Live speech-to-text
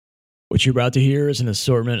What you're about to hear is an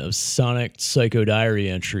assortment of sonic psycho diary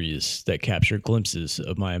entries that capture glimpses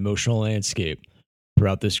of my emotional landscape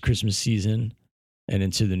throughout this Christmas season and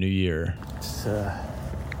into the new year. It's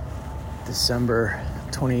December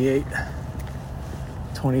 28,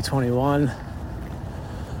 2021.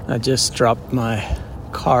 I just dropped my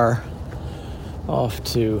car off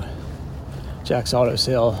to Jack's Auto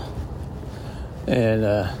Sale in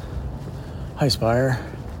Highspire,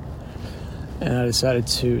 and I decided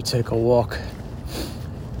to take a walk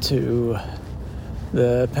to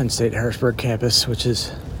the Penn State Harrisburg campus, which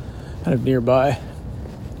is kind of nearby.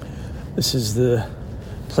 This is the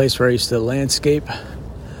place where I used to landscape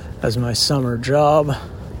as my summer job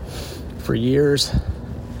for years.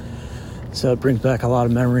 So it brings back a lot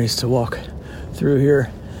of memories to walk through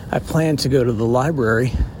here. I planned to go to the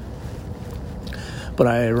library, but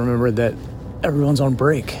I remember that everyone's on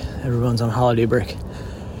break. Everyone's on holiday break.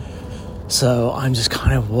 So I'm just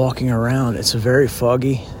kind of walking around. It's very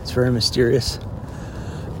foggy. It's very mysterious.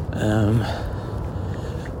 And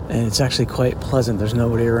it's actually quite pleasant. There's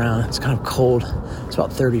nobody around. It's kind of cold. It's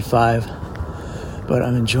about 35. But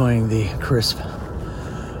I'm enjoying the crisp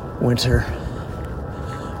winter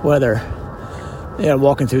weather. Yeah,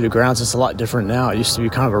 walking through the grounds, it's a lot different now. It used to be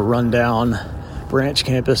kind of a rundown branch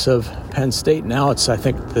campus of Penn State. Now it's, I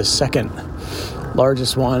think, the second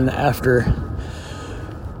largest one after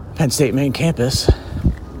Penn State main campus.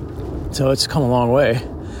 So it's come a long way.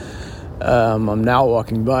 I'm now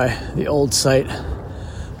walking by the old site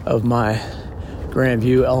of my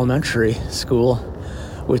Grandview Elementary School,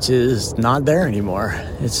 which is not there anymore.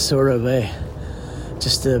 It's sort of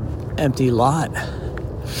just a empty lot.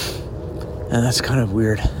 And that's kind of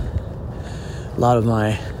weird. A lot of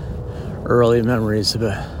my early memories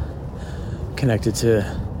have connected to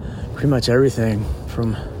pretty much everything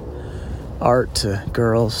from art to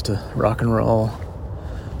girls to rock and roll.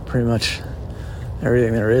 Pretty much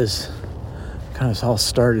everything there is. Kind of all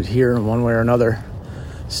started here in one way or another,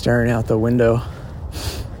 staring out the window,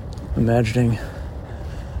 imagining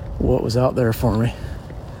what was out there for me.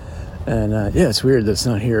 And yeah, it's weird that it's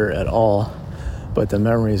not here at all, but the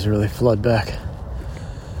memories really flood back.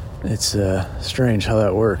 It's strange how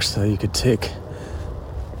that works. So you could take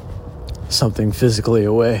something physically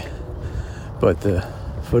away, but the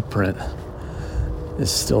footprint is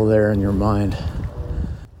still there in your mind.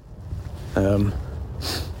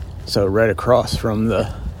 So right across from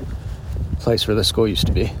the place where the school used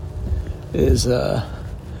to be is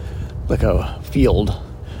like a field,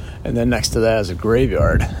 and then next to that is a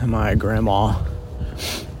graveyard. My grandma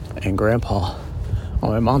and grandpa on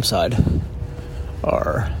my mom's side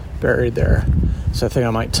are buried there, so I think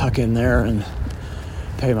I might tuck in there and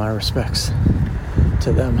pay my respects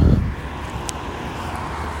to them.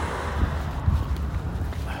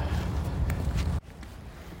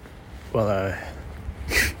 Well, I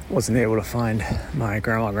wasn't able to find my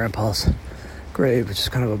grandma and grandpa's grave, which is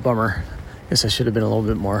kind of a bummer. I guess I should have been a little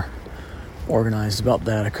bit more organized about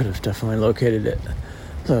that. I could have definitely located it.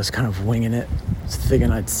 So I was kind of winging it,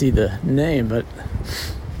 thinking I'd see the name, but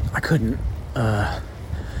I couldn't. But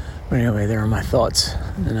anyway, there are my thoughts,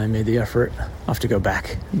 and I made the effort. I'll have to go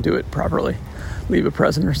back and do it properly, leave a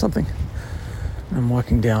present or something. I'm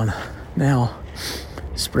walking down now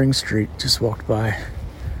Spring Street. Just walked by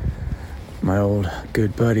my old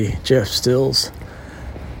good buddy Jeff Still's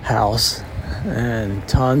house, and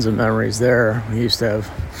tons of memories there. We used to have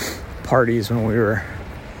parties when we were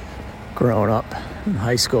growing up in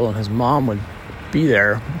high school, and his mom would be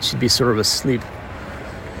there. She'd be sort of asleep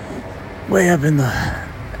way up in the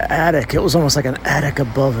attic. It was almost like an attic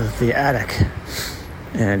above the attic,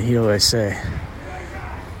 and he'd always say,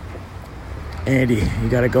 "Andy, you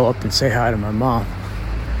gotta go up and say hi to my mom."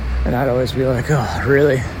 And I'd always be like, "Oh,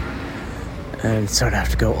 really?" And so I'd have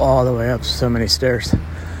to go all the way up so many stairs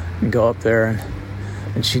and go up there,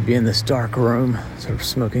 and she'd be in this dark room sort of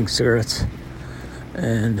smoking cigarettes,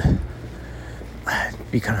 and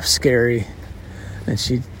it'd be kind of scary. And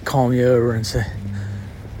she'd call me over and say,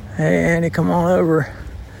 "Hey Andy, come on over,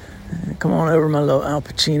 my little Al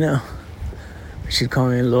Pacino." She'd call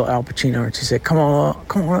me a little Al Pacino, and she'd say, come on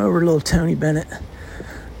over, little Tony Bennett."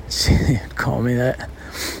 She'd call me that,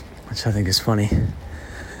 which I think is funny.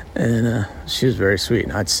 And she was very sweet,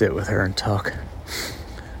 and I'd sit with her and talk,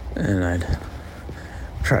 and I'd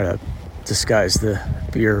try to disguise the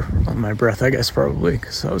beer on my breath, I guess, probably,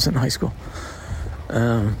 because I was in high school.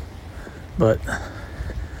 But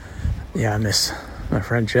yeah, I miss my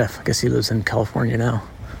friend Jeff. I guess he lives in California now.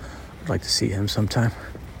 I'd like to see him sometime.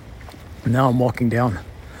 Now I'm walking down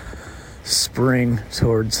Spring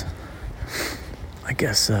towards, I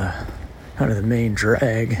guess, kind of the main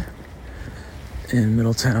drag in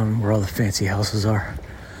Middletown where all the fancy houses are.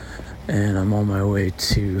 And I'm on my way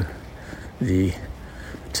to the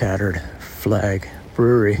Tattered Flag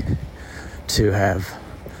Brewery to have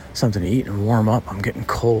something to eat and warm up. I'm getting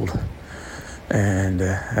cold. And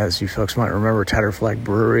as you folks might remember, Tattered Flag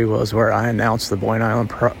Brewery was where I announced the Boyne Island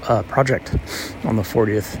project on the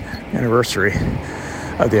 40th anniversary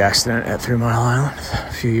of the accident at 3 Mile Island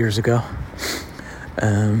a few years ago.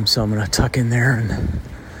 So I'm going to tuck in there and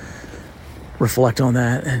reflect on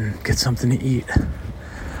that and get something to eat.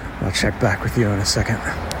 I'll check back with you in a second.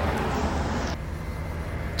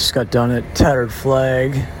 Just got done at Tattered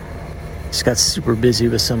Flag. Just got super busy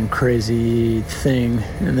with some crazy thing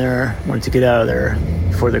in there. Wanted to get out of there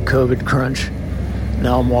before the COVID crunch.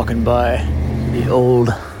 Now I'm walking by the old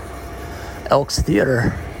Elks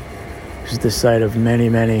Theater, which is the site of many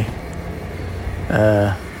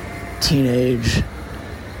teenage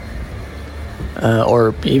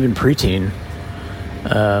or even preteen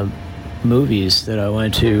movies that I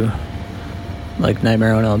went to, like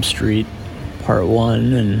Nightmare on Elm Street Part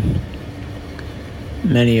 1 and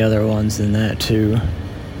many other ones than that too.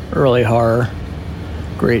 Early horror,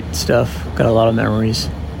 great stuff. Got a lot of memories.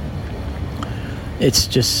 It's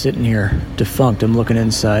just sitting here, defunct. I'm looking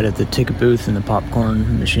inside at the ticket booth and the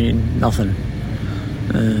popcorn machine. Nothing.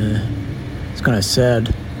 It's kind of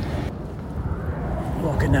sad.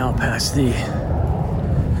 Walking now past the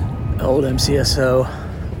old MCSO,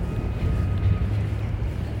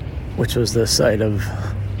 which was the site of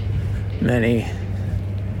many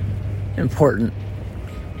important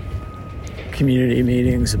community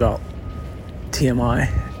meetings about TMI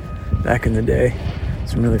back in the day.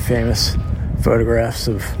 Some really famous photographs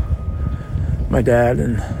of my dad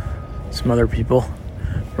and some other people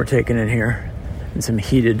were taken in here, and some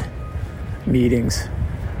heated meetings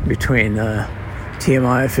between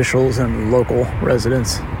TMI officials and local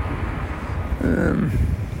residents.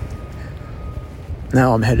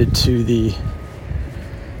 Now I'm headed to the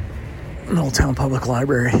Middletown Public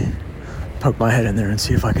Library. Poke my head in there and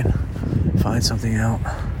see if I can find something out.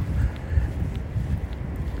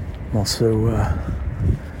 I'm also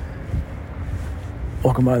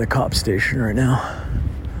walking by the cop station right now.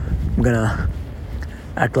 I'm gonna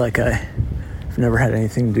act like I've never had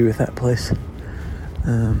anything to do with that place.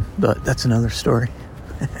 But that's another story.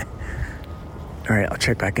 All right, I'll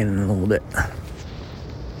check back in a little bit.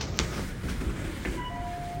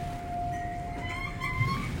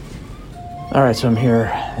 All right, so I'm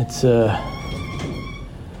here. It's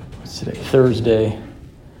what's today? Thursday.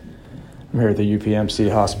 I'm here at the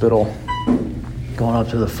UPMC hospital, going up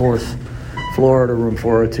to the 4th floor to room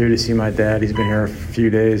 402 to see my dad. He's been here a few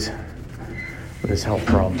days with his health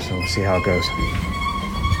problems, so we'll see how it goes.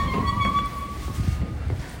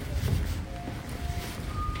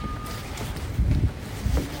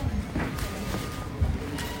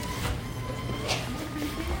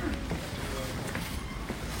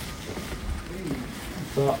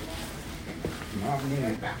 What's up? Not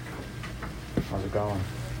me. How's it going?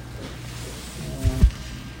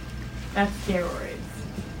 That's steroids.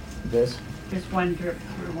 This? Just one drip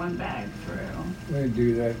through, one bag through. They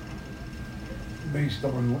do that based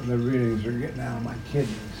on what the readings are getting out of my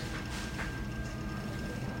kidneys.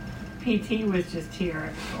 PT was just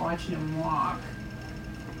here watching him walk.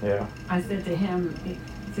 Yeah. I said to him,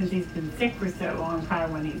 since he's been sick for so long,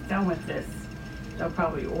 probably when he's done with this, they'll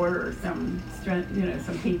probably order some strength,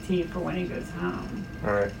 some PT for when he goes home.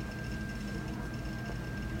 All right.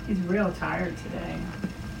 He's real tired today.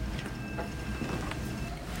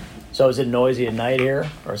 So is it noisy at night here,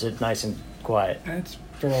 or is it nice and quiet? It's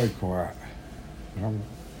fairly quiet. Not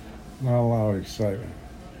a lot of excitement.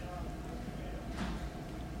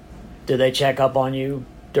 Do they check up on you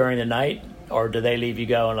during the night, or do they leave you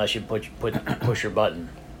go unless you push your button?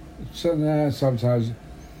 Sometimes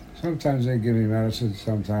they give me medicine.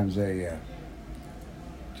 Sometimes they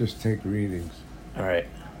just take readings. All right.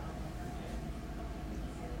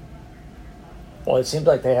 Well, it seems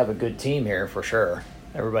like they have a good team here for sure.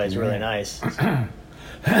 Everybody's really nice.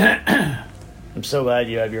 I'm so glad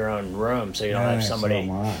you have your own room, so you don't have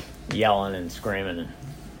somebody yelling and screaming and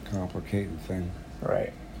complicating thing.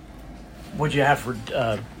 Right. What'd you have for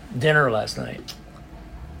dinner last night?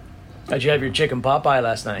 Did you have your chicken pot pie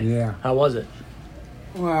last night? Yeah. How was it?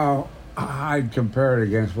 Well, I'd compare it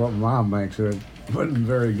against what Mom makes. It wasn't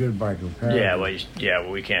very good by comparison. Yeah,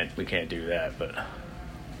 well, we can't do that, but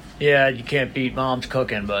yeah, you can't beat Mom's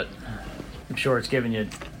cooking, but I'm sure it's giving you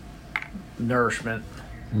nourishment.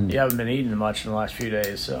 You haven't been eating much in the last few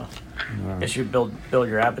days, so I guess you build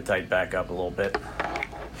your appetite back up a little bit,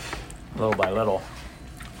 little by little.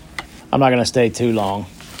 I'm not going to stay too long.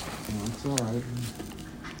 That's all right.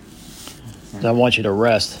 I want you to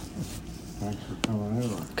rest. Thanks for coming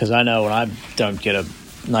over. Because I know when I don't get a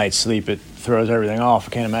night's sleep, it throws everything off.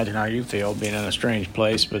 I can't imagine how you feel being in a strange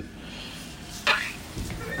place, but...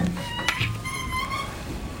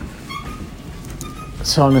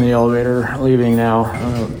 So I'm in the elevator, leaving now.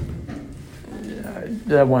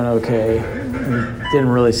 That went okay. He didn't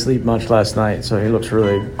really sleep much last night, so he looks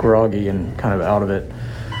really groggy and kind of out of it.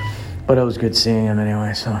 But it was good seeing him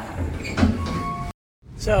anyway, so...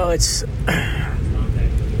 So it's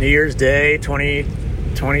New Year's Day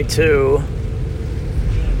 2022.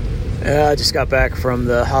 I just got back from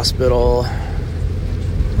the hospital.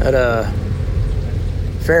 Had a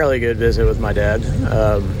fairly good visit with my dad.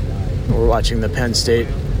 We're watching the Penn State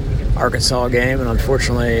Arkansas game, and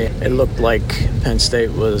unfortunately it looked like Penn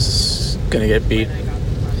State was going to get beat.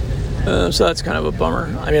 So that's kind of a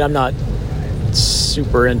bummer. I mean, I'm not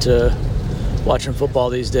super into watching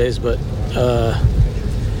football these days, but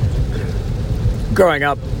growing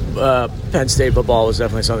up, Penn State football was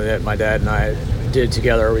definitely something that my dad and I did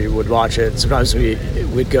together. We would watch it. Sometimes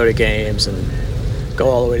we'd go to games and go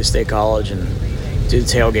all the way to State College and do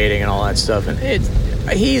tailgating and all that stuff. And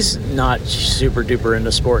he's not super duper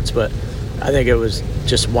into sports, but I think it was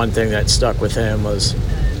just one thing that stuck with him was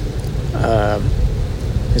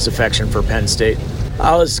his affection for Penn State.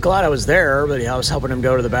 I was glad I was there, but I was helping him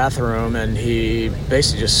go to the bathroom, and he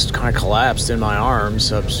basically just kind of collapsed in my arms.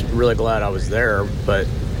 So I was really glad I was there, but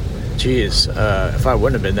geez, if I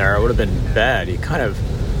wouldn't have been there, it would have been bad. He kind of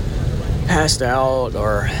passed out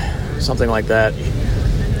or something like that. He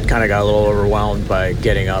kind of got a little overwhelmed by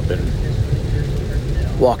getting up and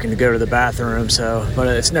walking to go to the bathroom. But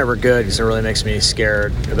it's never good because it really makes me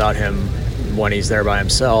scared about him when he's there by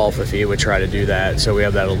himself if he would try to do that. So we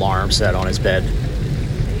have that alarm set on his bed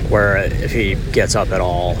where if he gets up at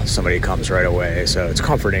all, somebody comes right away. So it's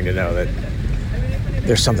comforting to know that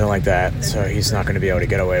there's something like that. So he's not going to be able to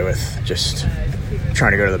get away with just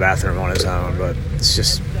trying to go to the bathroom on his own. But it's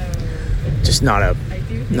just not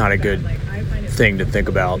a good thing to think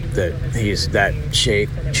about, that he's that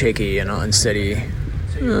shaky and unsteady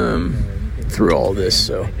through all this.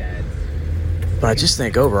 So, but I just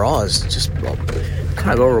think overall it's just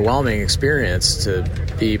kind of overwhelming experience to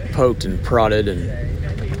be poked and prodded and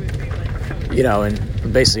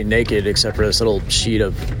and basically naked except for this little sheet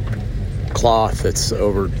of cloth that's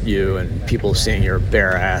over you, and people seeing your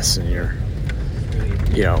bare ass and your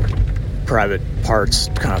private parts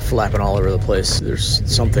kind of flapping all over the place. There's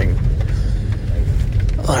something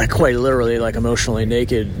quite literally emotionally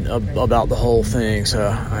naked about the whole thing.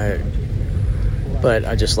 But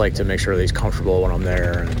I just like to make sure that he's comfortable when I'm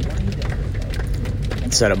there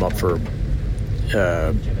and set him up for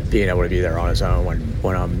being able to be there on his own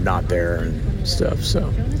when I'm not there and stuff.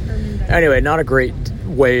 So anyway, not a great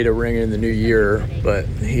way to ring in the new year, but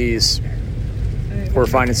we're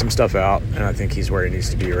finding some stuff out, and I think he's where he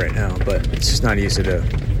needs to be right now. But it's just not easy to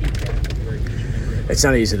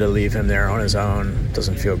leave him there on his own. It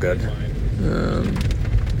doesn't feel good.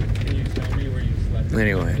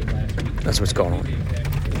 Anyway, that's what's going on.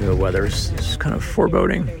 The weather's just kind of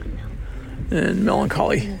foreboding and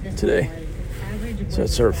melancholy today. So it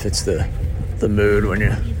sort of fits the mood when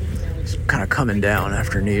you're kind of coming down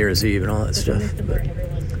after New Year's Eve and all that stuff.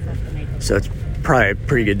 So it's probably a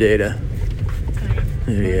pretty good day to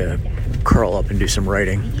maybe curl up and do some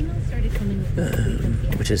writing,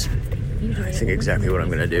 which is, I think, exactly what I'm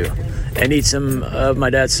going to do. And eat some of my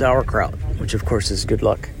dad's sauerkraut, which of course is good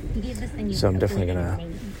luck. So I'm definitely going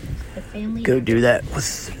to go do that with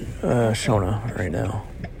Shona right now.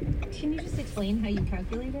 Can you just explain how you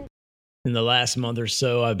calculate it? In the last month or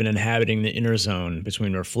so, I've been inhabiting the inner zone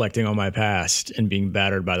between reflecting on my past and being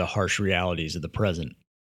battered by the harsh realities of the present.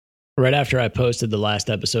 Right after I posted the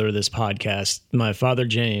last episode of this podcast, my father,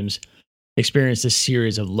 James, experienced a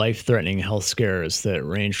series of life-threatening health scares that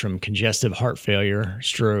range from congestive heart failure,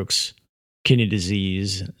 strokes, kidney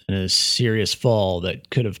disease, and a serious fall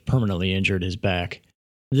that could have permanently injured his back.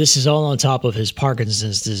 This is all on top of his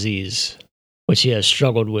Parkinson's disease, which he has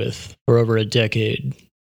struggled with for over a decade.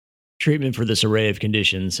 Treatment for this array of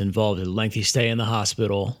conditions involved a lengthy stay in the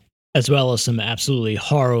hospital, as well as some absolutely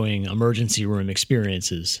harrowing emergency room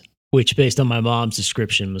experiences, which, based on my mom's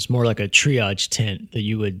description, was more like a triage tent that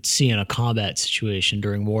you would see in a combat situation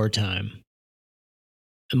during wartime.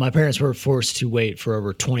 And my parents were forced to wait for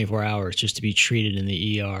over 24 hours just to be treated in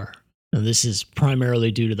the ER. Now, this is primarily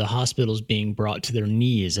due to the hospitals being brought to their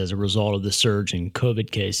knees as a result of the surge in COVID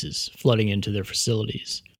cases flooding into their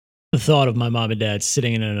facilities. The thought of my mom and dad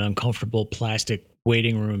sitting in an uncomfortable plastic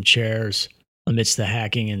waiting room chairs amidst the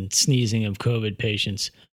hacking and sneezing of COVID patients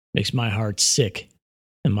makes my heart sick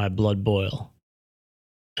and my blood boil.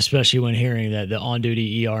 especially when hearing that the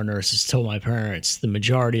on-duty ER nurses told my parents the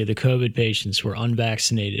majority of the COVID patients were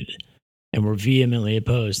unvaccinated and were vehemently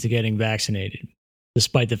opposed to getting vaccinated,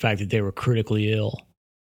 despite the fact that they were critically ill.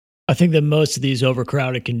 I think that most of these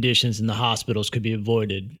overcrowded conditions in the hospitals could be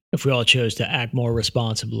avoided if we all chose to act more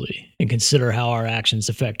responsibly and consider how our actions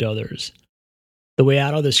affect others. The way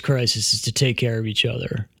out of this crisis is to take care of each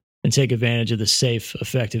other and take advantage of the safe,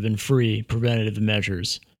 effective, and free preventative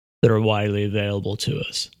measures that are widely available to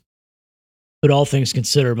us. But all things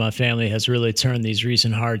considered, my family has really turned these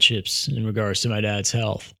recent hardships in regards to my dad's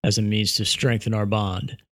health as a means to strengthen our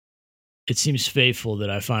bond. It seems fateful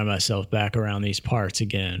that I find myself back around these parts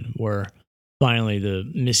again, where finally the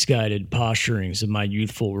misguided posturings of my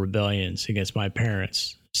youthful rebellions against my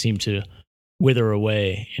parents seem to wither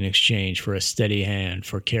away in exchange for a steady hand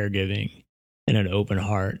for caregiving and an open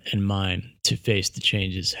heart and mind to face the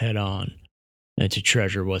changes head on and to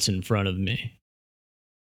treasure what's in front of me.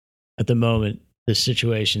 At the moment, the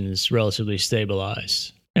situation is relatively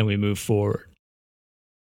stabilized and we move forward.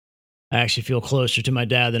 I actually feel closer to my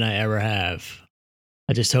dad than I ever have.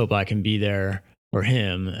 I just hope I can be there for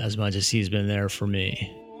him as much as he's been there for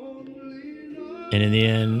me. And in the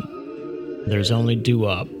end, there's only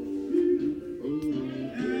doo-wop.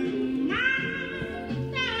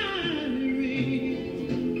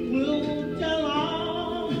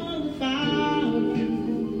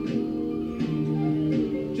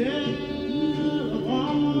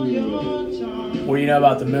 What do you know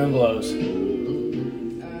about the moon glows?